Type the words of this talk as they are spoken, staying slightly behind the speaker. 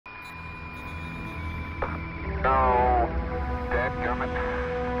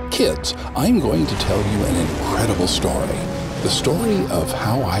Kids, I'm going to tell you an incredible story. The story of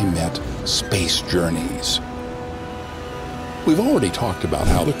how I met space journeys. We've already talked about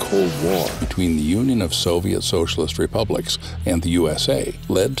how the Cold War between the Union of Soviet Socialist Republics and the USA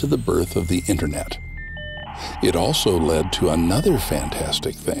led to the birth of the Internet. It also led to another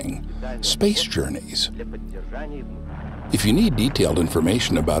fantastic thing, space journeys. If you need detailed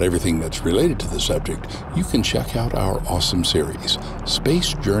information about everything that's related to the subject, you can check out our awesome series,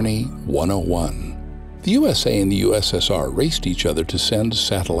 Space Journey 101. The USA and the USSR raced each other to send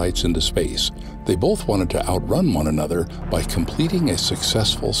satellites into space. They both wanted to outrun one another by completing a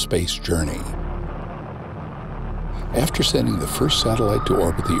successful space journey. After sending the first satellite to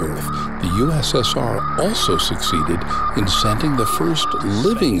orbit the Earth, the USSR also succeeded in sending the first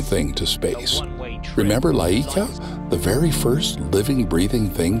living thing to space. Remember Laika, the very first living, breathing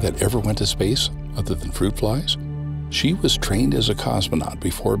thing that ever went to space other than fruit flies? She was trained as a cosmonaut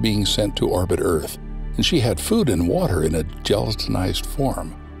before being sent to orbit Earth, and she had food and water in a gelatinized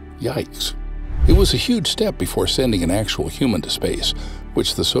form. Yikes. It was a huge step before sending an actual human to space,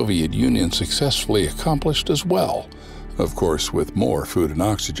 which the Soviet Union successfully accomplished as well, of course with more food and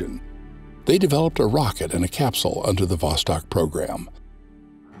oxygen. They developed a rocket and a capsule under the Vostok Program.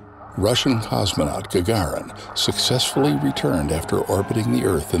 Russian cosmonaut Gagarin successfully returned after orbiting the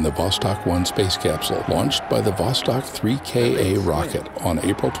Earth in the Vostok 1 space capsule launched by the Vostok 3Ka rocket on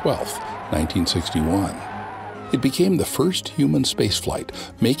April 12, 1961. It became the first human spaceflight,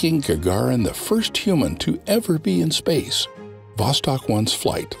 making Gagarin the first human to ever be in space. Vostok 1's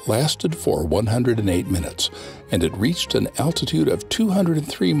flight lasted for 108 minutes, and it reached an altitude of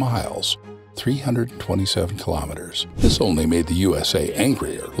 203 miles. 327 kilometers. This only made the USA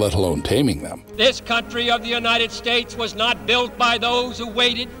angrier, let alone taming them. This country of the United States was not built by those who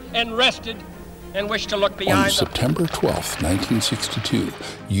waited and rested and wished to look behind them. On September 12, 1962,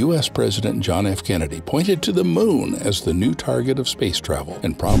 U.S. President John F. Kennedy pointed to the moon as the new target of space travel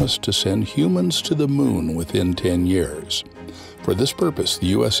and promised to send humans to the moon within 10 years. For this purpose, the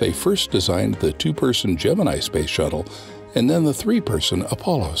USA first designed the two-person Gemini space shuttle and then the three-person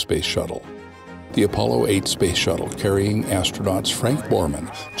Apollo space shuttle. The Apollo 8 space shuttle, carrying astronauts Frank Borman,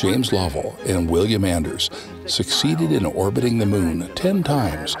 James Lovell, and William Anders, succeeded in orbiting the moon 10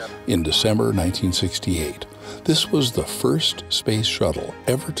 times in December 1968. This was the first space shuttle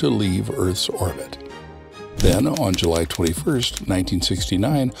ever to leave Earth's orbit. Then, on July 21,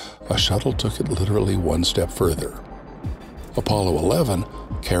 1969, a shuttle took it literally one step further. Apollo 11,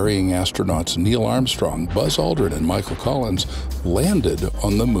 carrying astronauts Neil Armstrong, Buzz Aldrin, and Michael Collins, landed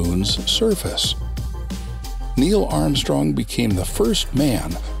on the moon's surface. Neil Armstrong became the first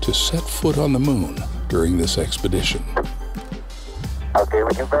man to set foot on the moon during this expedition. Okay,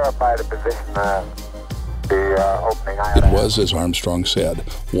 we can verify the position opening. It was, as Armstrong said,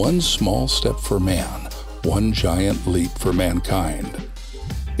 one small step for man, one giant leap for mankind.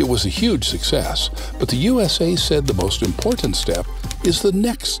 It was a huge success, but the USA said the most important step is the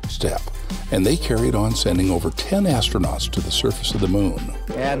next step, and they carried on sending over 10 astronauts to the surface of the moon.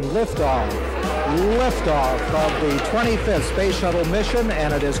 And liftoff of the 25th Space Shuttle mission,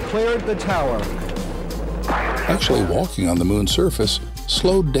 and it has cleared the tower. Actually, walking on the moon's surface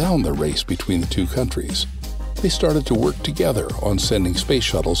slowed down the race between the two countries. They started to work together on sending space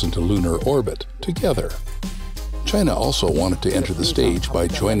shuttles into lunar orbit together. China also wanted to enter the stage by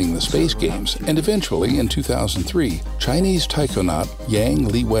joining the Space Games, and eventually, in 2003, Chinese taikonaut Yang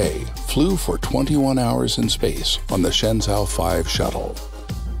Liwei flew for 21 hours in space on the Shenzhou 5 shuttle.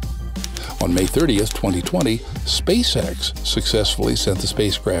 On May 30, 2020, SpaceX successfully sent the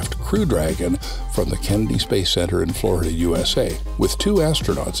spacecraft Crew Dragon from the Kennedy Space Center in Florida, USA, with 2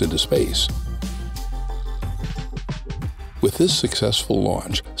 astronauts into space. With this successful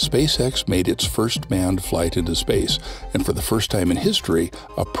launch, SpaceX made its first manned flight into space, and for the first time in history,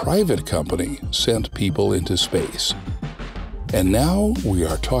 a private company sent people into space. And now we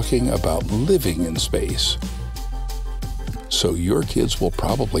are talking about living in space. So your kids will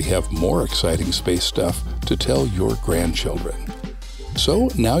probably have more exciting space stuff to tell your grandchildren. So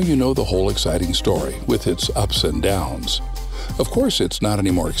now you know the whole exciting story, with its ups and downs. Of course, it's not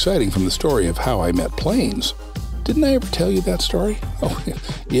any more exciting from the story of how I met planes. Didn't I ever tell you that story? Oh,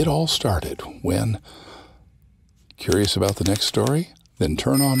 it all started when... Curious about the next story? Then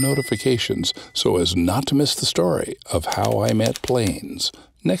turn on notifications so as not to miss the story of how I met planes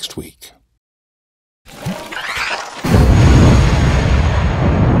next week.